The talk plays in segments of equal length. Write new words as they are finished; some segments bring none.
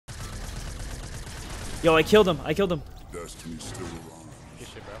Yo, I killed him. I killed him. Destiny's still around. Good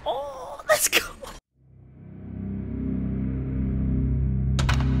shit, bro. Oh, let's go.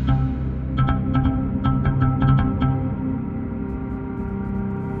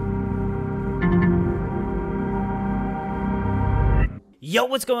 Yo,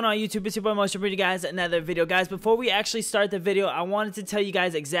 what's going on YouTube? It's your boy Motion, bringing you guys another video. Guys, before we actually start the video, I wanted to tell you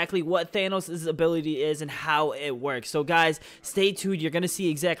guys exactly what Thanos' ability is and how it works. So guys, stay tuned. You're going to see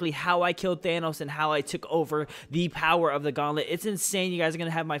exactly how I killed Thanos and how I took over the power of the gauntlet. It's insane. You guys are going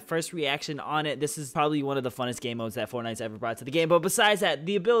to have my first reaction on it. This is probably one of the funnest game modes that Fortnite's ever brought to the game. But besides that,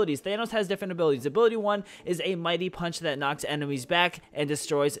 the abilities. Thanos has different abilities. Ability 1 is a mighty punch that knocks enemies back and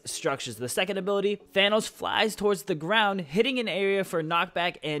destroys structures. The second ability, Thanos flies towards the ground, hitting an area for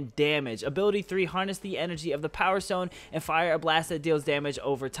knockback and damage. Ability 3, harness the energy of the power stone and fire a blast that deals damage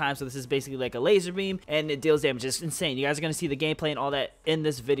over time. So this is basically like a laser beam and it deals damage. It's insane. You guys are going to see the gameplay and all that in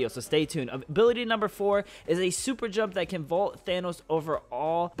this video, so stay tuned. Ability number 4 is a super jump that can vault Thanos over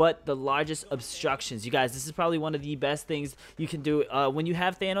all but the largest obstructions. You guys, this is probably one of the best things you can do when you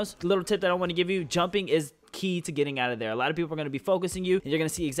have Thanos. The little tip that I want to give you, jumping is key to getting out of there. A lot of people are going to be focusing you and you're going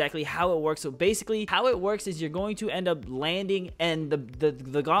to see exactly how it works. So basically how it works is you're going to end up landing and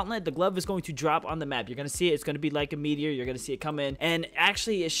the gauntlet, the glove is going to drop on the map. You're going to see it. It's going to be like a meteor. You're going to see it come in and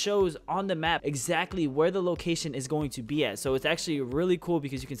actually it shows on the map exactly where the location is going to be at. So it's actually really cool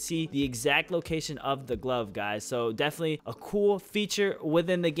because you can see the exact location of the glove, guys. So definitely a cool feature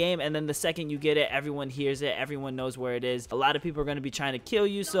within the game. And then the second you get it, everyone hears it. Everyone knows where it is. A lot of people are going to be trying to kill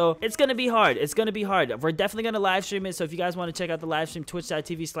you. So it's going to be hard. It's going to be hard. We're definitely going to live stream it, so if you guys want to check out the live stream,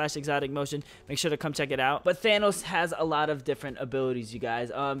 twitch.tv/ExoticMoTioN, make sure to come check it out. But Thanos has a lot of different abilities, you guys.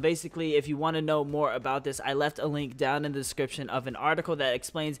 Basically, if you want to know more about this, I left a link down in the description of an article that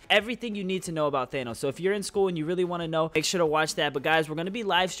explains everything you need to know about Thanos. So if you're in school and you really want to know, make sure to watch that. But guys, we're going to be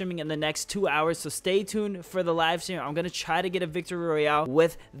live streaming in the next 2 hours, so stay tuned for the live stream. I'm going to try to get a victory royale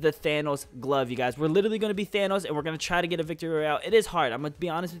with the Thanos glove, you guys. We're literally going to be Thanos and we're going to try to get a victory royale. It is hard. I'm going to be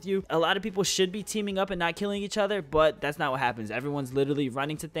honest with you. A lot of people should be teaming up and not killing each other, but that's not what happens. Everyone's literally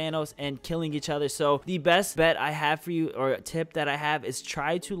running to Thanos and killing each other. So the best bet I have for you, or tip that I have, is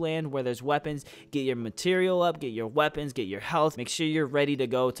try to land where there's weapons. Get your material up, get your weapons, get your health. Make sure you're ready to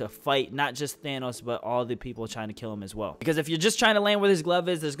go to fight not just Thanos but all the people trying to kill him as well, because if you're just trying to land where his glove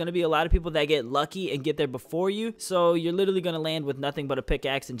is, there's going to be a lot of people that get lucky and get there before you. So you're literally going to land with nothing but a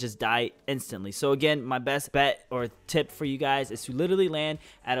pickaxe and just die instantly. So again, my best bet or tip for you guys is to literally land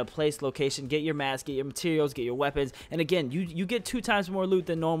at a place, location, get your mask, get your materials, get your weapons. And again, you get 2 times more loot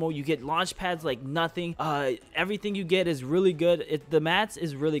than normal. You get launch pads like nothing. Everything you get is really good. The mats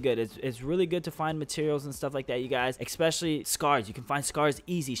is really good. It's really good to find materials and stuff like that, you guys. Especially scars. You can find scars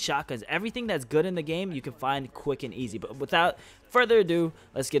easy. Shotguns. Everything that's good in the game you can find quick and easy. But without further ado,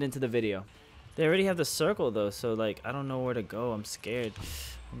 let's get into the video. They already have the circle though, so like I don't know where to go. I'm scared.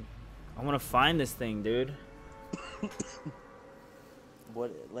 I want to find this thing, dude.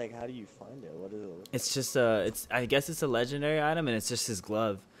 What, like, how do you find it? What is it? It's just I guess it's a legendary item and it's just his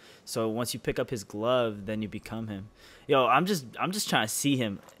glove. So once you pick up his glove, then you become him. Yo, I'm just trying to see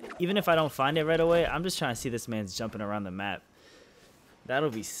him. Even if I don't find it right away, I'm just trying to see this man's jumping around the map. That'll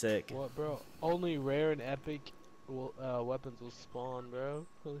be sick. What, bro? Only rare and epic weapons will spawn, bro.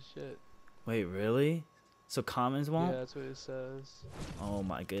 Holy shit. Wait, really? So commons won't? Yeah, that's what it says. Oh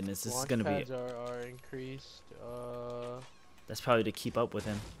my goodness, this Launch is gonna pads be. are increased. That's probably to keep up with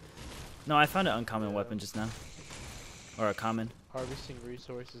him. No, I found an uncommon weapon just now. Or a common. Harvesting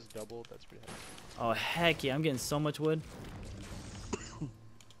resources doubled. That's pretty high. Oh heck yeah, I'm getting so much wood.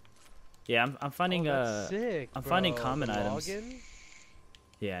 Yeah, I'm finding sick, I'm bro. finding common The items. login?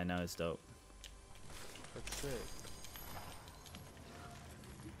 Yeah, I know, it's dope. That's sick.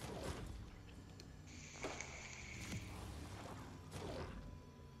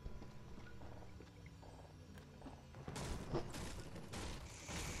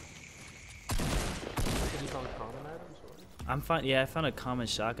 Yeah, I found a common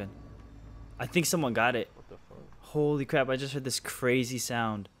shotgun. I think someone got it. What the fuck? Holy crap, I just heard this crazy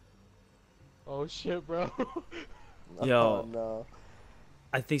sound. Oh shit, bro. Yo. Oh, no.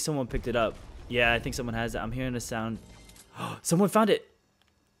 I think someone picked it up. Yeah, I think someone has it. I'm hearing a sound. Someone found it.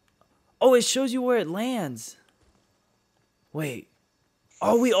 Oh, it shows you where it lands. Wait.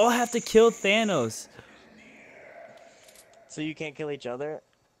 Oh, we all have to kill Thanos. So you can't kill each other?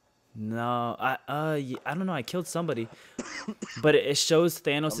 No, yeah, I don't know. I killed somebody, but it shows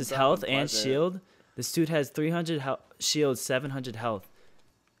Thanos' health and shield. This dude has 300 shield, 700 health,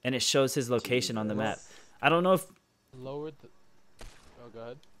 and it shows his location on the map. I don't know if. Lowered the. Oh, go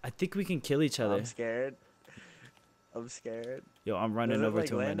ahead. I think we can kill each other. I'm scared. I'm scared. Yo, I'm Does running it, over like,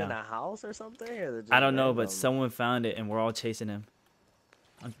 to him right land in now. a house or something? Or is it just I don't know, but random? someone found it and we're all chasing him.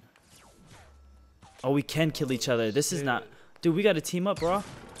 Oh, we can kill each other. This is not... Shit. Dude, we gotta team up, bro.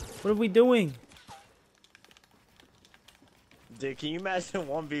 What are we doing? Dude, can you imagine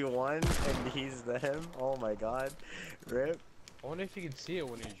 1v1 and he's them? Oh my god. Rip. I wonder if you can see it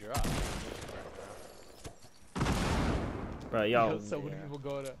when you drop. Bro, yo, So many yeah. people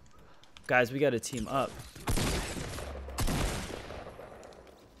going to. guys, we gotta team up.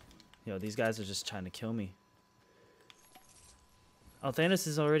 Yo, these guys are just trying to kill me. Oh, Thanos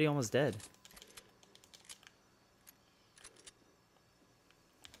is already almost dead.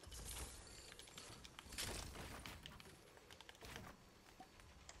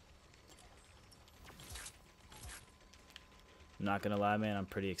 I'm not gonna lie, man, I'm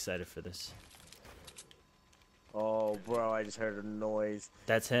pretty excited for this. Oh, bro, I just heard a noise.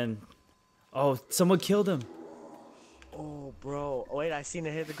 That's him. Oh, someone killed him. Oh, bro. Oh, wait, I seen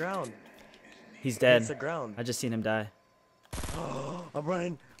it hit the ground. He's It's dead. the ground. I just seen him die. I'm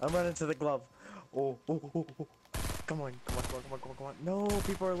running. I'm running to the glove. Oh, oh, oh, oh. Come on, come on, come on, come on, come on, come on. No,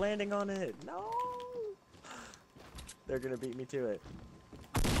 people are landing on it. No. They're gonna beat me to it.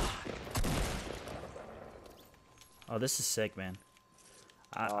 Oh, this is sick, man.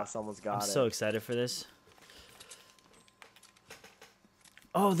 Oh, someone's got I'm it. so excited for this.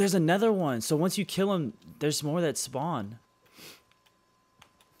 Oh, there's another one. So once you kill him, there's more that spawn.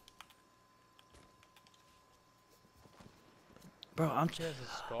 Bro,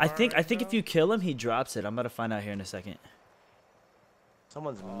 I think if you kill him, he drops it. I'm about to find out here in a second.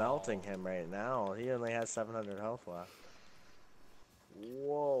 Someone's melting him right now. He only has 700 health left.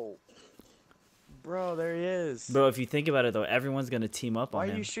 Whoa. Bro, there he is. Bro, if you think about it though, everyone's gonna team up Why on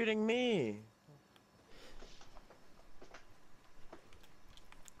are him. you shooting me?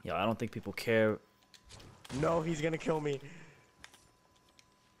 Yo, I don't think people care. No, he's gonna kill me.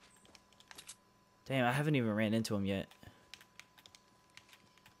 Damn, I haven't even ran into him yet.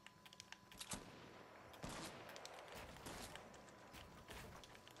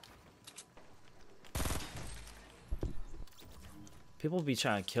 People be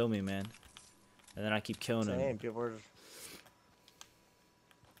trying to kill me, man. And then I keep killing Same, them. people are...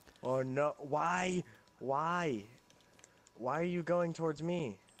 Oh no, why? Why? Why are you going towards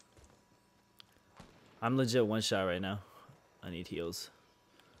me? I'm legit one shot right now. I need heals.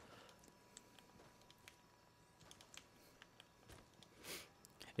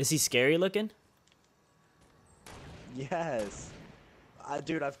 Is he scary looking? Yes.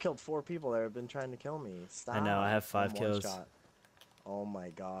 Dude, I've killed 4 people that have been trying to kill me. Stop. I know, I have 5 I'm kills. one shot. Oh my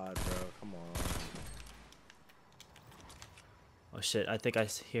god, bro, come on. Oh shit, I think I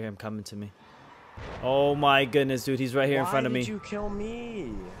hear him coming to me. Oh my goodness, dude, he's right here in front of me. Why did you kill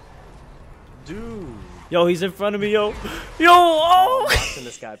me? Dude. Yo, he's in front of me, yo. Yo, oh! I'm watching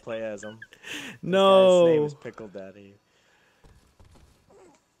this guy play as him. His name No. is Pickle Daddy.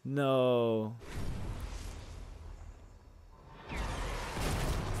 No.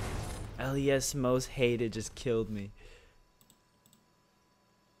 LES most hated just killed me.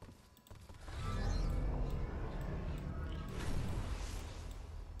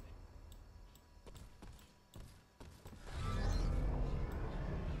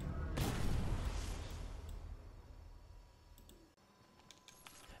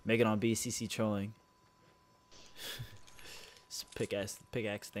 Make it on BCC trolling. Pickaxe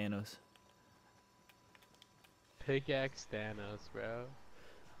Thanos. Pickaxe Thanos, bro.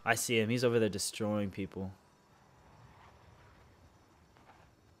 I see him. He's over there destroying people.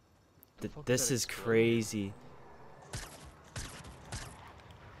 Fuck This that is explode? crazy.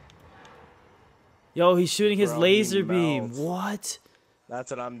 Yo, he's shooting his Bro, he laser beam. melts. What?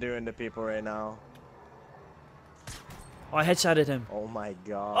 That's what I'm doing to people right now. Oh, I headshotted him. Oh my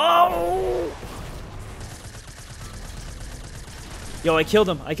god. Oh! Yo, I killed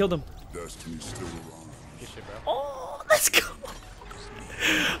him. I killed him. Destiny's still around. Good shit, bro. Oh, let's go.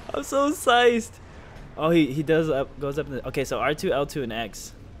 I'm so psyched. Oh, he does goes up in the, okay, so R2, L2, and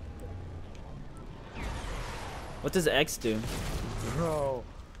X. What does X do? Bro.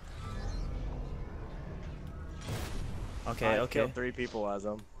 Okay, I okay. killed 3 people as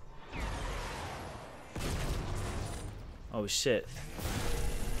him. Oh shit.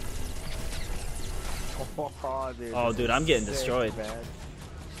 Oh, dude, Oh, this dude, is I'm getting sick, destroyed. man.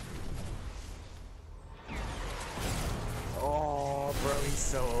 Oh, bro, he's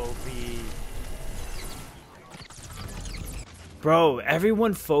so OP. Bro,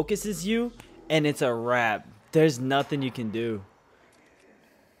 everyone focuses you and it's a wrap. There's nothing you can do.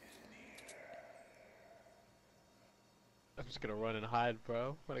 just gonna run and hide,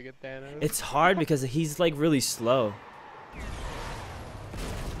 bro. When I get Thanos. It's hard because he's like really slow.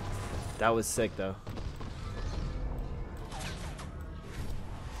 That was sick though.